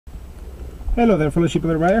Hello there, fellow ship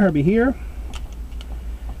rider, Harvey here.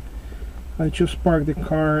 I just parked the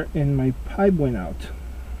car and my pipe went out.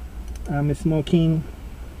 I'm smoking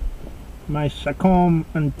my Chacon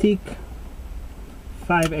Antique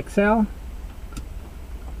 5XL.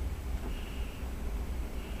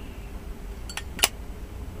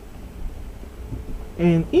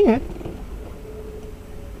 And in it,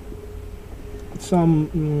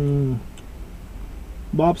 some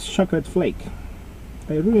Bob's Chocolate Flake.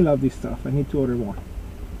 I really love this stuff. I need to order more.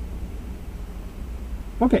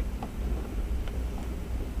 Okay.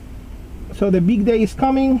 So the big day is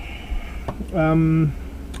coming.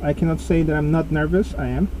 I cannot say that I'm not nervous. I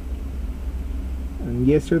am. And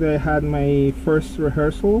yesterday I had my first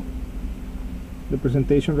rehearsal, the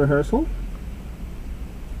presentation rehearsal.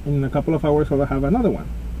 In a couple of hours I'll have another one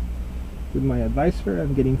with my advisor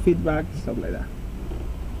and getting feedback, stuff like that.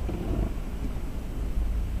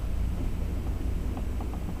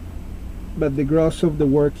 But the gross of the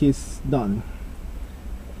work is done.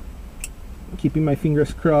 Keeping my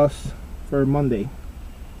fingers crossed for Monday.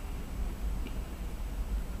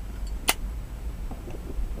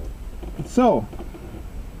 So,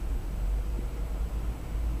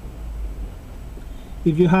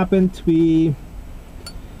 if you happen to be,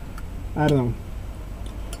 I don't know,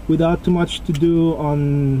 without too much to do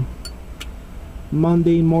on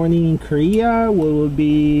Monday morning in Korea, we will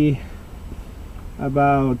be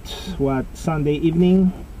about what, Sunday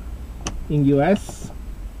evening in US.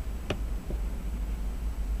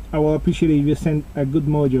 I will appreciate if you send a good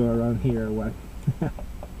mojo around here or what.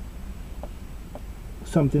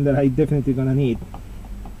 Something that I definitely gonna need.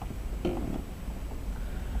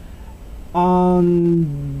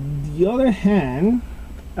 On the other hand,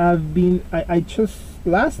 I just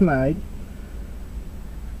last night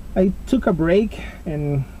I took a break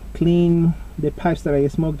and cleaned the pipes that I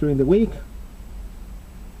smoked during the week.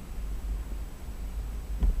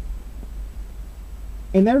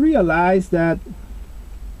 And I realized that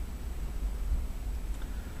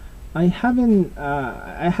I have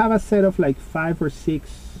a set of like 5 or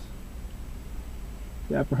 6,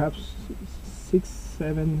 yeah, perhaps 6,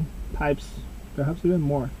 7 pipes, perhaps even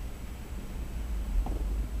more,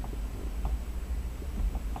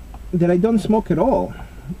 that I don't smoke at all.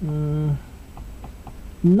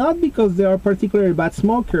 Not because they are particularly bad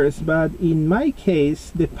smokers, but in my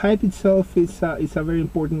case, the pipe itself is a very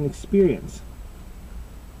important experience.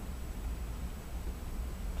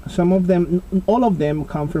 Some of them, all of them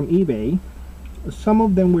come from eBay. Some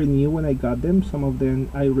of them were new when I got them. Some of them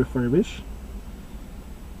I refurbished.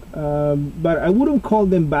 But I wouldn't call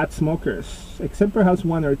them bad smokers, except perhaps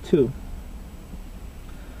 1 or 2.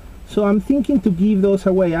 So I'm thinking to give those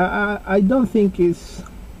away. I don't think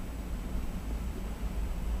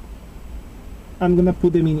I'm gonna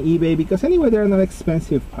put them in eBay, because anyway they're not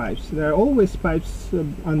expensive pipes. There are always pipes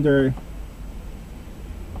under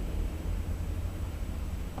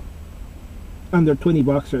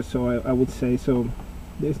 $20 or so, I would say, so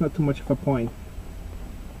there's not too much of a point.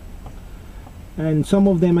 And some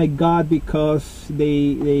of them I got because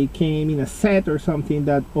they came in a set or something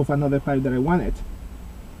that of another pipe that I wanted.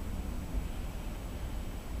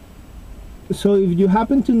 So if you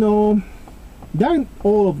happen to know,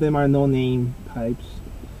 all of them are no-name pipes.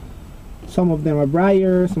 Some of them are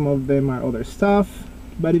Briar, some of them are other stuff.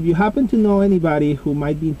 But if you happen to know anybody who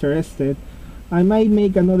might be interested, I might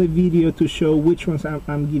make another video to show which ones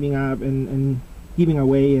I'm giving up and giving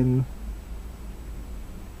away, and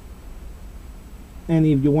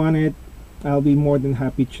if you want it, I'll be more than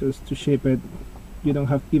happy just to ship it. You don't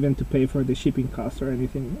have even to pay for the shipping cost or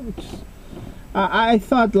anything. I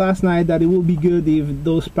thought last night that it would be good if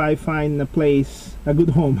those pipes find a place, a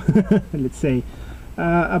good home, let's say,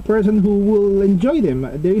 a person who will enjoy them.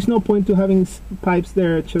 There is no point to having pipes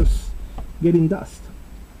there just getting dust.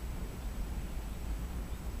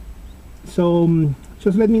 So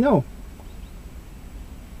just let me know.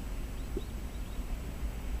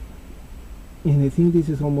 And I think this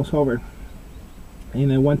is almost over,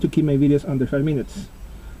 and I want to keep my videos under 5 minutes.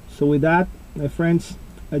 So with that, my friends,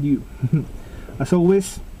 adieu. As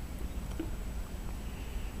always,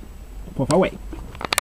 puff away.